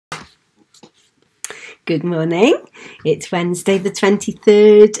Good morning. It's Wednesday the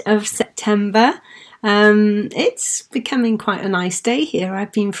 23rd of September. It's becoming quite a nice day here.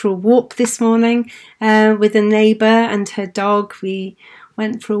 I've been for a walk this morning with a neighbour and her dog. We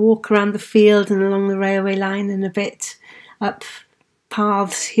went for a walk around the field and along the railway line and a bit up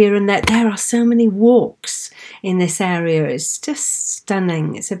paths here and there. There are so many walks in this area. It's just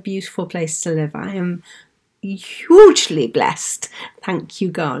stunning. It's a beautiful place to live. I am hugely blessed. Thank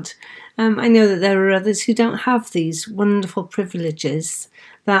you, God. I know that there are others who don't have these wonderful privileges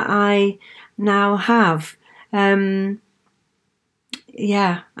that I now have. I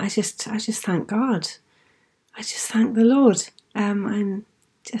just thank God. I just thank the Lord. I'm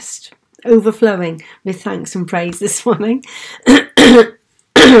just overflowing with thanks and praise this morning.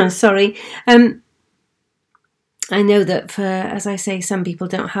 Sorry. I know that as I say, some people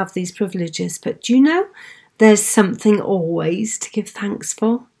don't have these privileges, but do you know there's something always to give thanks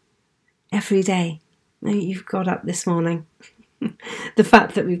for? Every day. Now you've got up this morning. The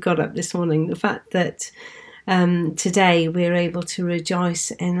fact that we've got up this morning, the fact that today we're able to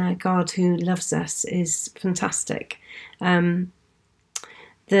rejoice in a God who loves us is fantastic. There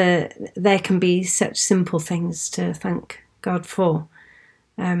can be such simple things to thank God for.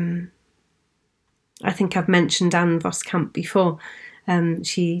 I think I've mentioned Anne Voskamp before.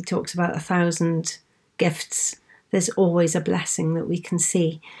 She talks about 1,000 gifts. There's always a blessing that we can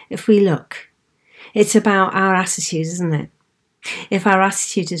see if we look. It's about our attitude, isn't it? If our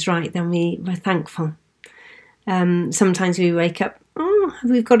attitude is right, then we're thankful. Sometimes we wake up,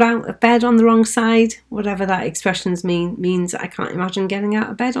 we've got out of bed on the wrong side, whatever that expression means. I can't imagine getting out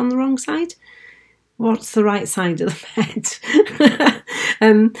of bed on the wrong side. What's the right side of the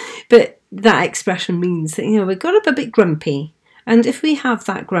bed? But that expression means that, we got up a bit grumpy. And if we have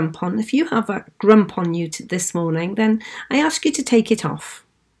that grump on, if you have that grump on you this morning, then I ask you to take it off.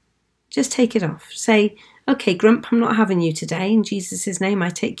 Just take it off. Say, okay, grump, I'm not having you today. In Jesus' name, I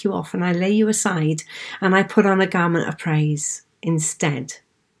take you off and I lay you aside and I put on a garment of praise instead.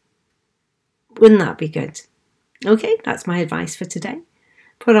 Wouldn't that be good? Okay, that's my advice for today.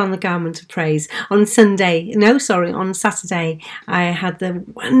 Put on the garment of praise. On Saturday, I had the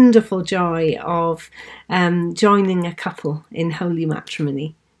wonderful joy of joining a couple in holy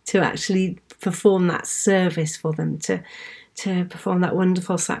matrimony to actually perform that service for them, to perform that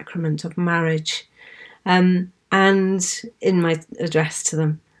wonderful sacrament of marriage. And in my address to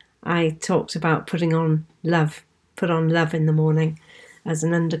them, I talked about putting on love. Put on love in the morning as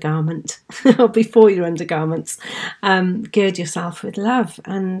an undergarment, or before your undergarments. Gird yourself with love.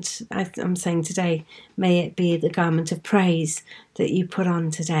 And I'm saying today, may it be the garment of praise that you put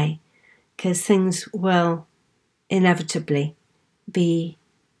on today, because things will inevitably be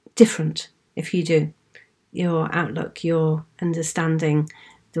different if you do. Your outlook, your understanding,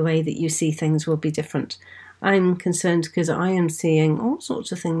 the way that you see things will be different. I'm concerned because I am seeing all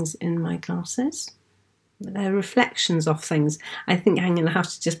sorts of things in my glasses. They're reflections of things. I think I'm going to have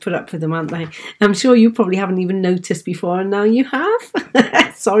to just put up with them, aren't I? I'm sure you probably haven't even noticed before, and now you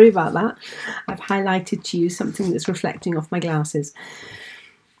have. Sorry about that. I've highlighted to you something that's reflecting off my glasses.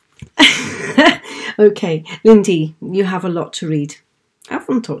 Okay, Lindy, you have a lot to read. I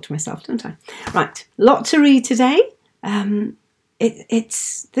often talk to myself, don't I? Right, lot to read today.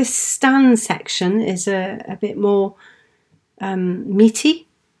 It's this stand section is a bit more meaty,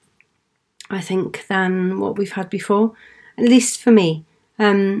 I think, than what we've had before, at least for me.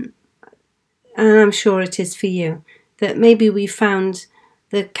 And I'm sure it is for you, that maybe we found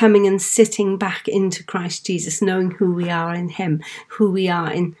the coming and sitting back into Christ Jesus, knowing who we are in him,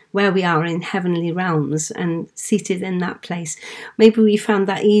 where we are in heavenly realms and seated in that place. Maybe we found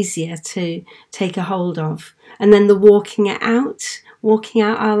that easier to take a hold of. And then the walking out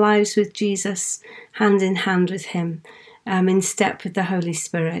our lives with Jesus, hand in hand with him, in step with the Holy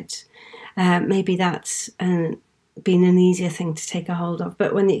Spirit. Maybe that's been an easier thing to take a hold of.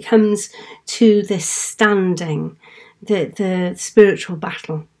 But when it comes to this standing, the spiritual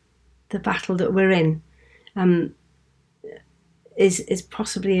battle, the battle that we're in, is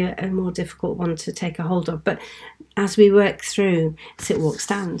possibly a more difficult one to take a hold of. But as we work through Sit, Walk,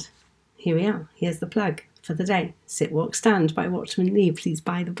 Stand, here we are. Here's the plug for the day. Sit, Walk, Stand by Watchman Nee. Please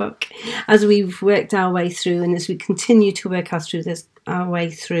buy the book. As we've worked our way through, and as we continue to work our way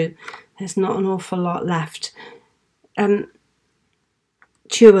through, there's not an awful lot left.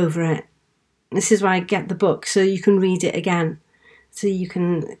 Chew over it. This is why I get the book, so you can read it again, so you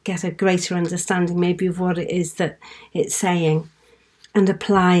can get a greater understanding maybe of what it is that it's saying. and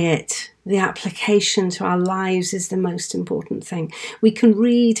apply it. The application to our lives is the most important thing. We can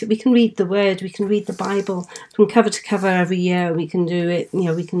read the Word, we can read the Bible from cover to cover every year. We can do it,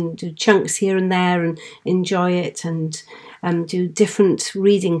 we can do chunks here and there and enjoy it, and do different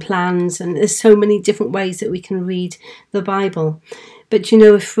reading plans. And there's so many different ways that we can read the Bible. But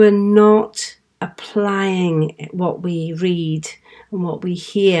if we're not applying what we read and what we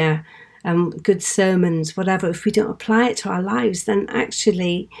hear, good sermons, whatever, if we don't apply it to our lives, then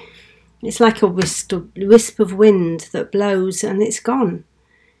actually it's like a wisp of wind that blows and it's gone.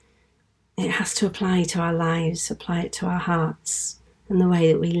 It has to apply to our lives, apply it to our hearts and the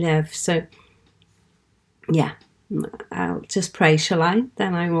way that we live. So, yeah, I'll just pray, shall I?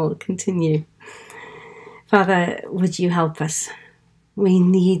 Then I will continue. Father, would you help us? We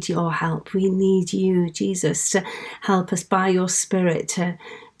need your help. We need you, Jesus, to help us by your Spirit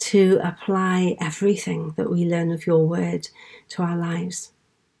to apply everything that we learn of your word to our lives.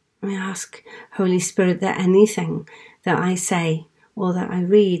 I ask, Holy Spirit, that anything that I say or that I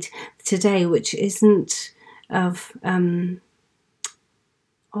read today which isn't of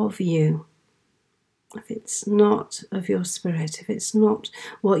you, if it's not of your Spirit, if it's not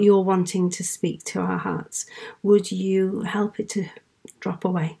what you're wanting to speak to our hearts, would you help it to drop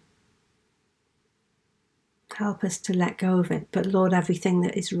away? Help us to let go of it. But Lord, everything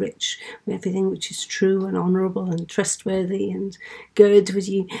that is rich, everything which is true and honourable and trustworthy and good, would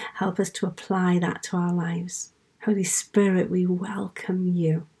you help us to apply that to our lives? Holy Spirit, we welcome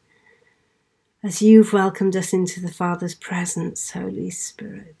you. As you've welcomed us into the Father's presence, Holy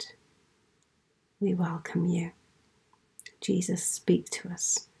Spirit, we welcome you. Jesus, speak to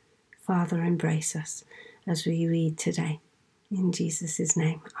us. Father, embrace us as we read today. In Jesus'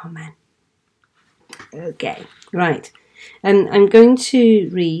 name, amen. Okay, right. I'm going to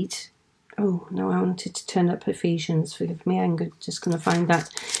read. Oh, no, I wanted to turn up Ephesians. Forgive me, I'm just going to find that.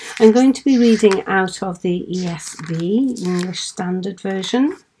 I'm going to be reading out of the ESV, English Standard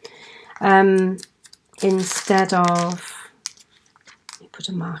Version, instead of, let me put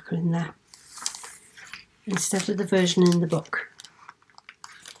a marker in there, instead of the version in the book.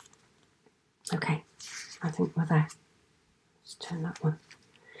 Okay, I think we're there. Let's turn that one.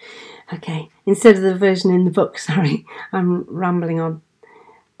 Okay, instead of the version in the book, sorry, I'm rambling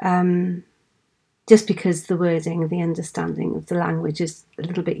on. Just because the wording, the understanding of the language is a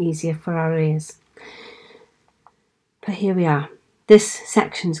little bit easier for our ears. But here we are. This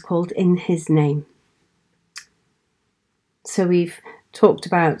section's called In His Name. So we've talked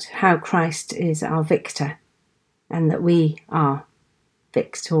about how Christ is our victor and that we are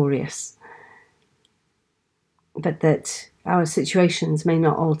victorious. But that our situations may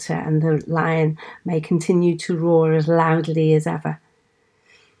not alter and the lion may continue to roar as loudly as ever.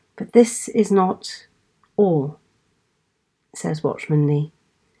 But this is not all, says Watchman Nee.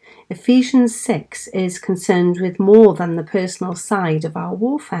 Ephesians 6 is concerned with more than the personal side of our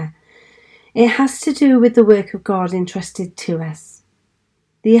warfare. It has to do with the work of God entrusted to us.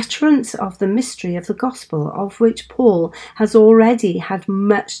 The utterance of the mystery of the gospel, of which Paul has already had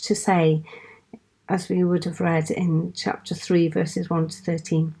much to say, as we would have read in chapter 3, verses 1 to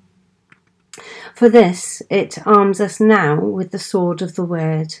 13. For this, it arms us now with the sword of the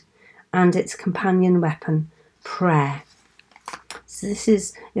word and its companion weapon, prayer. So this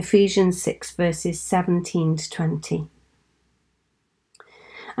is Ephesians 6, verses 17 to 20.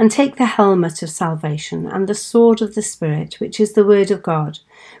 And take the helmet of salvation and the sword of the Spirit, which is the word of God,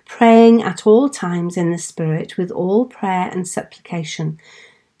 praying at all times in the Spirit with all prayer and supplication.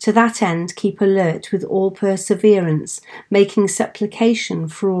 To that end, keep alert with all perseverance, making supplication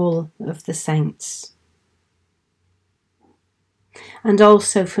for all of the saints. And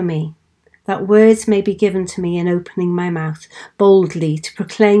also for me, that words may be given to me in opening my mouth boldly to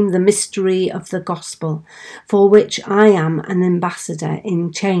proclaim the mystery of the gospel, for which I am an ambassador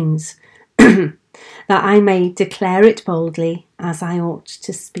in chains, that I may declare it boldly as I ought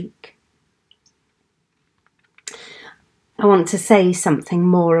to speak. I want to say something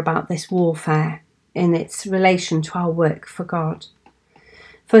more about this warfare in its relation to our work for God.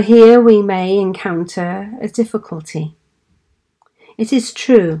 For here we may encounter a difficulty. It is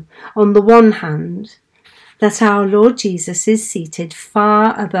true, on the one hand, that our Lord Jesus is seated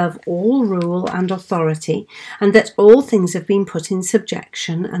far above all rule and authority, and that all things have been put in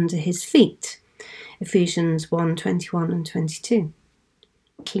subjection under his feet. Ephesians 1, 21 and 22.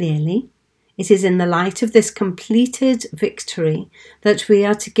 Clearly, it is in the light of this completed victory that we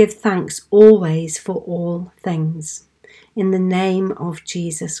are to give thanks always for all things, in the name of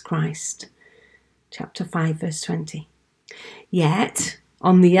Jesus Christ. Chapter 5, verse 20. Yet,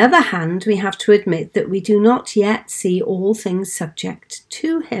 On the other hand, we have to admit that we do not yet see all things subject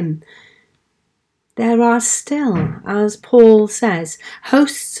to him. There are still, as Paul says,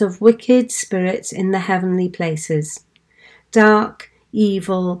 hosts of wicked spirits in the heavenly places, dark,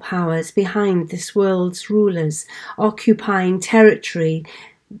 evil powers behind this world's rulers, occupying territory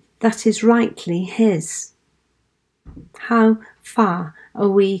that is rightly his. How far are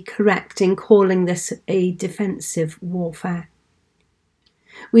we correct in calling this a defensive warfare?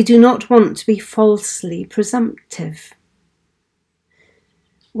 We do not want to be falsely presumptive.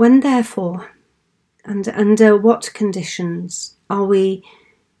 When therefore, and under what conditions are we...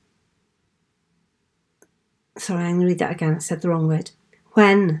 Sorry, I'm going to read that again, I said the wrong word.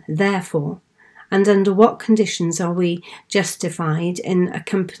 When, therefore, and under what conditions are we justified in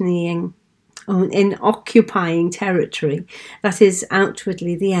occupying territory that is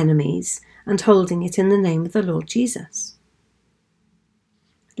outwardly the enemy's and holding it in the name of the Lord Jesus?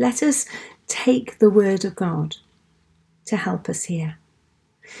 Let us take the word of God to help us here.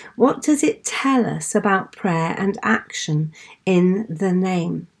 What does it tell us about prayer and action in the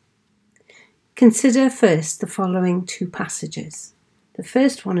name? Consider first the following two passages. The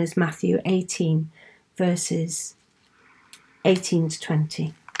first one is Matthew 18, verses 18 to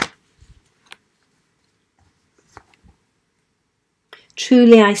 20.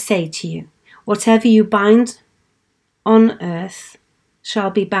 Truly I say to you, whatever you bind on earth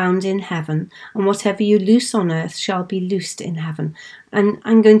shall be bound in heaven, and whatever you loose on earth shall be loosed in heaven. And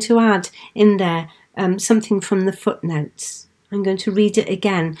I'm going to add in there something from the footnotes. I'm going to read it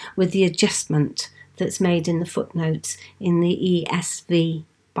again with the adjustment that's made in the footnotes in the ESV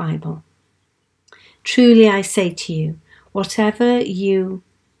Bible. Truly I say to you, whatever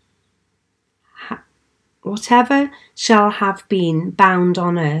shall have been bound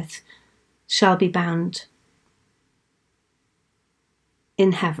on earth shall be bound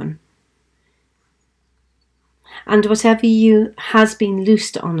in heaven, and whatever has been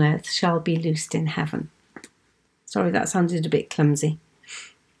loosed on earth shall be loosed in heaven. Sorry, that sounded a bit clumsy.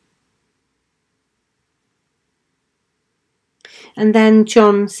 And then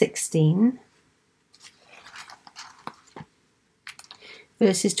John 16,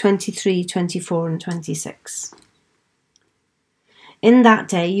 verses 23, 24 and 26. In that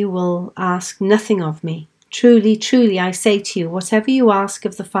day you will ask nothing of me. Truly, truly, I say to you, whatever you ask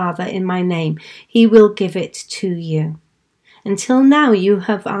of the Father in my name, he will give it to you. Until now you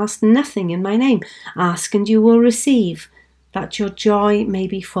have asked nothing in my name. Ask and you will receive, that your joy may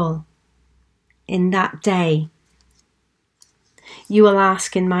be full. In that day you will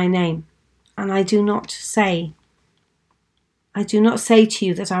ask in my name, and I do not say to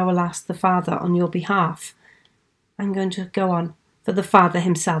you that I will ask the Father on your behalf. I'm going to go on. For the Father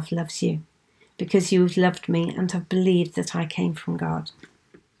himself loves you, because you have loved me and have believed that I came from God.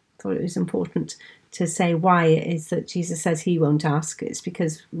 I thought it was important to say why it is that Jesus says he won't ask. It's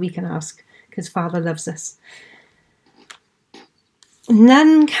because we can ask, because Father loves us.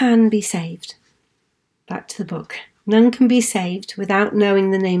 None can be saved. Back to the book. None can be saved without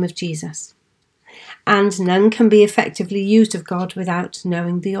knowing the name of Jesus. And none can be effectively used of God without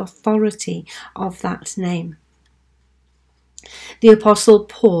knowing the authority of that name. The Apostle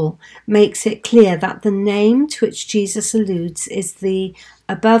Paul makes it clear that the name to which Jesus alludes is in the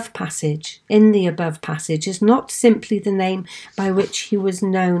above passage is not simply the name by which he was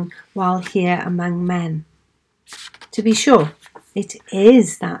known while here among men. To be sure, it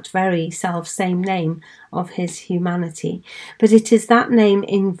is that very self-same name of his humanity, but it is that name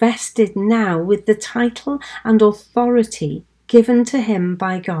invested now with the title and authority given to him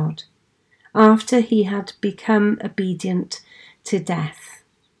by God, after he had become obedient to death.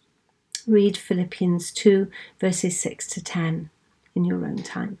 Read Philippians 2 verses 6 to 10 in your own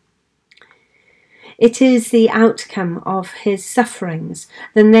time. It is the outcome of his sufferings,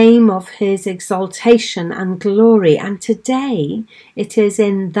 the name of his exaltation and glory, and today it is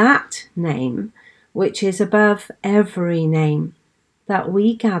in that name, which is above every name, that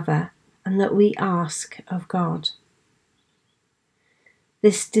we gather and that we ask of God.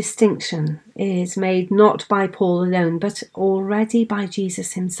 This distinction is made not by Paul alone, but already by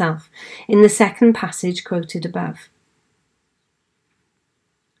Jesus himself in the second passage quoted above.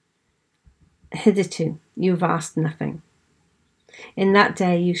 Hitherto you have asked nothing. In that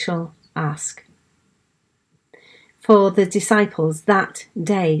day you shall ask. For the disciples, that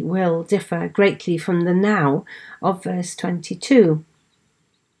day will differ greatly from the now of verse 22,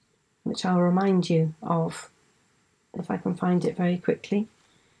 which I'll remind you of, if I can find it very quickly.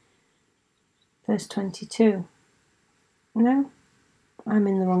 Verse 22. No, I'm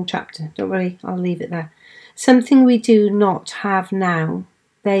in the wrong chapter. Don't worry, I'll leave it there. Something we do not have now,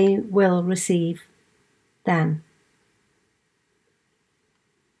 they will receive then.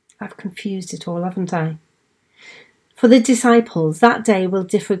 I've confused it all, haven't I? For the disciples, that day will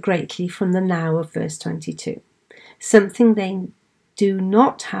differ greatly from the now of verse 22. Something they do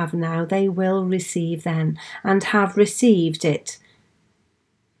not have now, they will receive then, and have received it.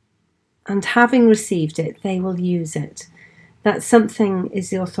 And having received it, they will use it. That something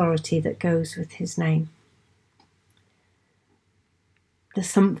is the authority that goes with his name. The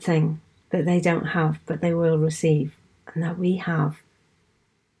something that they don't have, but they will receive, and that we have,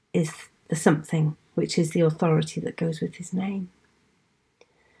 is the something which is the authority that goes with his name.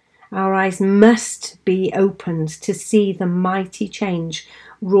 Our eyes must be opened to see the mighty change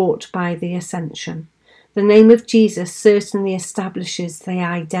wrought by the ascension. The name of Jesus certainly establishes the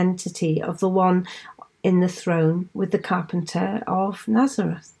identity of the one in the throne with the carpenter of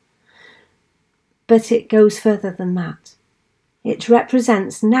Nazareth. But it goes further than that. It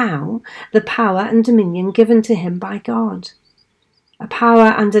represents now the power and dominion given to him by God. A power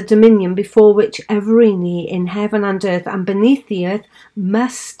and a dominion before which every knee in heaven and earth and beneath the earth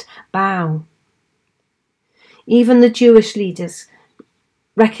must bow. Even the Jewish leaders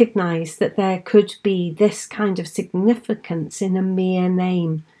recognized that there could be this kind of significance in a mere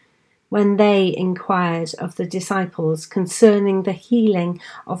name when they inquired of the disciples concerning the healing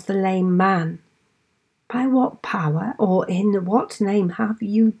of the lame man. By what power or in what name have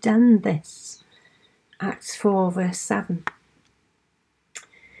you done this? Acts 4 verse 7.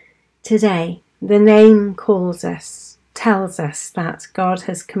 Today, the name tells us that God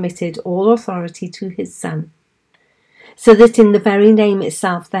has committed all authority to his Son, so that in the very name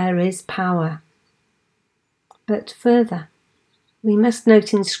itself there is power. But further, we must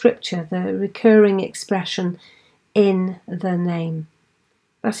note in Scripture the recurring expression, in the name.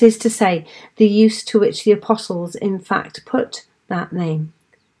 That is to say, the use to which the apostles in fact put that name.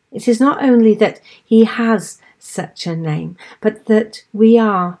 It is not only that he has such a name, but that we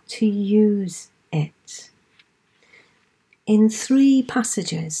are to use it. In 3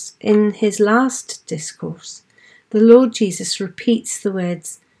 passages in his last discourse, the Lord Jesus repeats the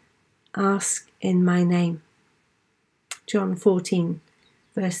words, ask in my name. John 14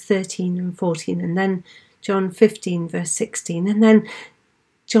 verse 13 and 14, and then John 15 verse 16, and then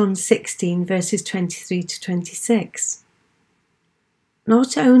John 16 verses 23 to 26.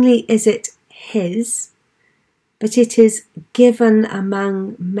 Not only is it his, but it is given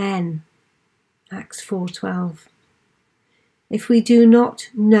among men. Acts 4:12. If we do not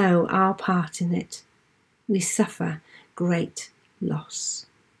know our part in it, we suffer great loss.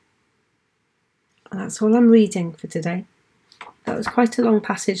 And that's all I'm reading for today. That was quite a long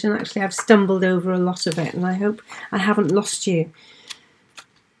passage, and actually I've stumbled over a lot of it, and I hope I haven't lost you.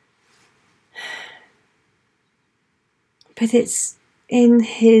 But it's in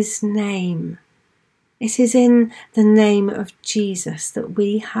his name. It is in the name of Jesus that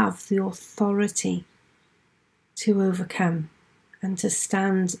we have the authority to overcome and to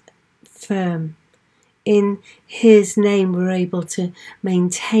stand firm. In his name we're able to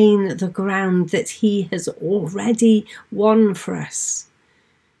maintain the ground that he has already won for us.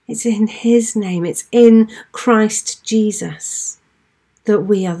 It's in his name, it's in Christ Jesus that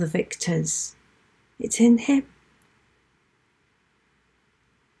we are the victors. It's in him.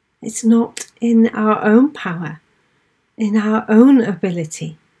 It's not in our own power, in our own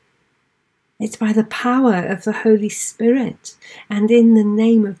ability. It's by the power of the Holy Spirit and in the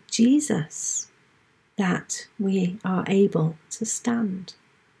name of Jesus that we are able to stand.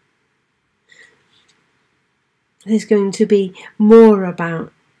 There's going to be more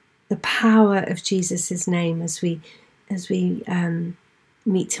about the power of Jesus' name as we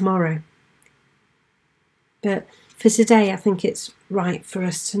meet tomorrow. But for today, I think it's right for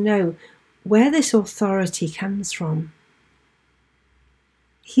us to know where this authority comes from.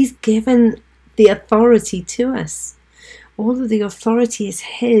 He's given the authority to us. All of the authority is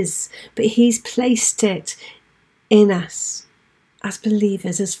his, but he's placed it in us as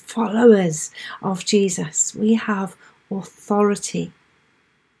believers, as followers of Jesus. We have authority,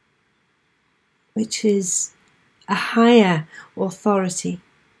 which is a higher authority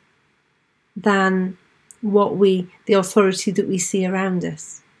than the authority that we see around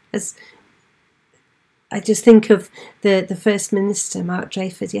us. As I just think of the First Minister, Mark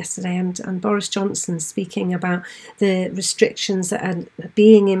Dreyford, yesterday, and Boris Johnson speaking about the restrictions that are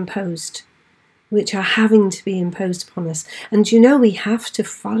being imposed, which are having to be imposed upon us. And we have to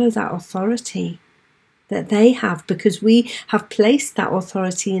follow that authority that they have, because we have placed that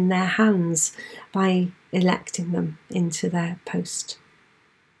authority in their hands by electing them into their post.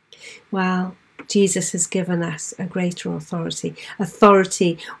 Well, Jesus has given us a greater authority,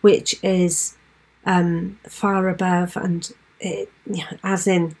 authority which is far above, and as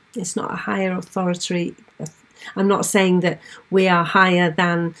in, it's not a higher authority. I'm not saying that we are higher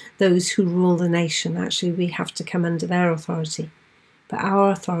than those who rule the nation. Actually, we have to come under their authority. But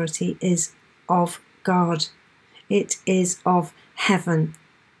our authority is of God. It is of heaven.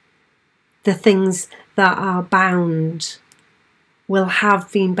 The things that are bound will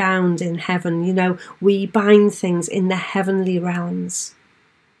have been bound in heaven. You know, we bind things in the heavenly realms.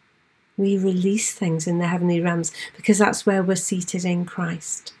 We release things in the heavenly realms because that's where we're seated in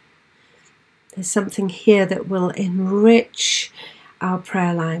Christ. There's something here that will enrich our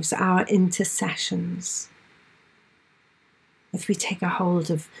prayer lives, our intercessions, if we take a hold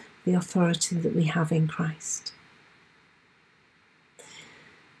of the authority that we have in Christ.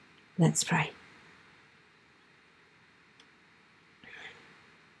 Let's pray.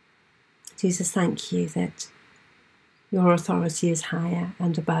 Jesus, thank you that your authority is higher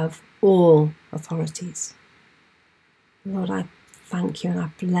and above all authorities. Lord, I thank you and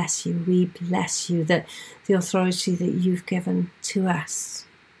I bless you. We bless you that the authority that you've given to us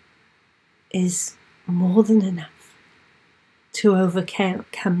is more than enough to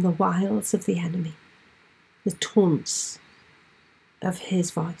overcome the wiles of the enemy, the taunts of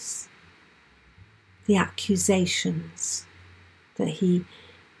his voice, the accusations that he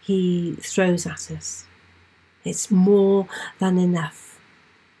throws at us. It's more than enough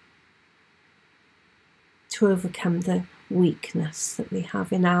to overcome the weakness that we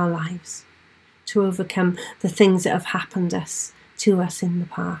have in our lives, to overcome the things that have happened to us in the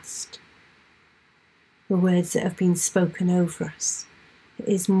past, the words that have been spoken over us. It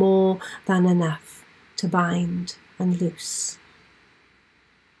is more than enough to bind and loose,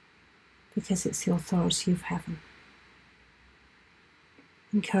 because it's the authority of heaven.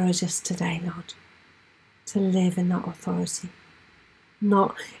 Encourage us today, Lord, to live in that authority,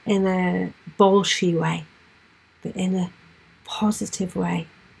 not in a bolshy way, but in a positive way,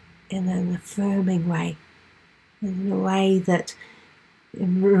 in an affirming way, in a way that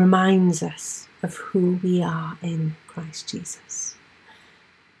reminds us of who we are in Christ Jesus.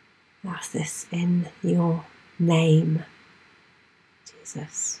 I ask this in your name,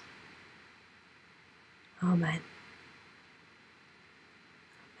 Jesus. Amen.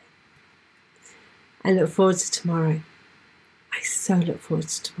 I look forward to tomorrow. I so look forward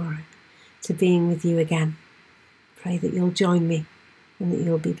to tomorrow, to being with you again. Pray that you'll join me and that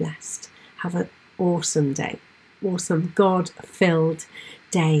you'll be blessed. Have an awesome day, awesome God-filled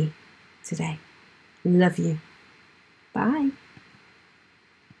day today. Love you. Bye.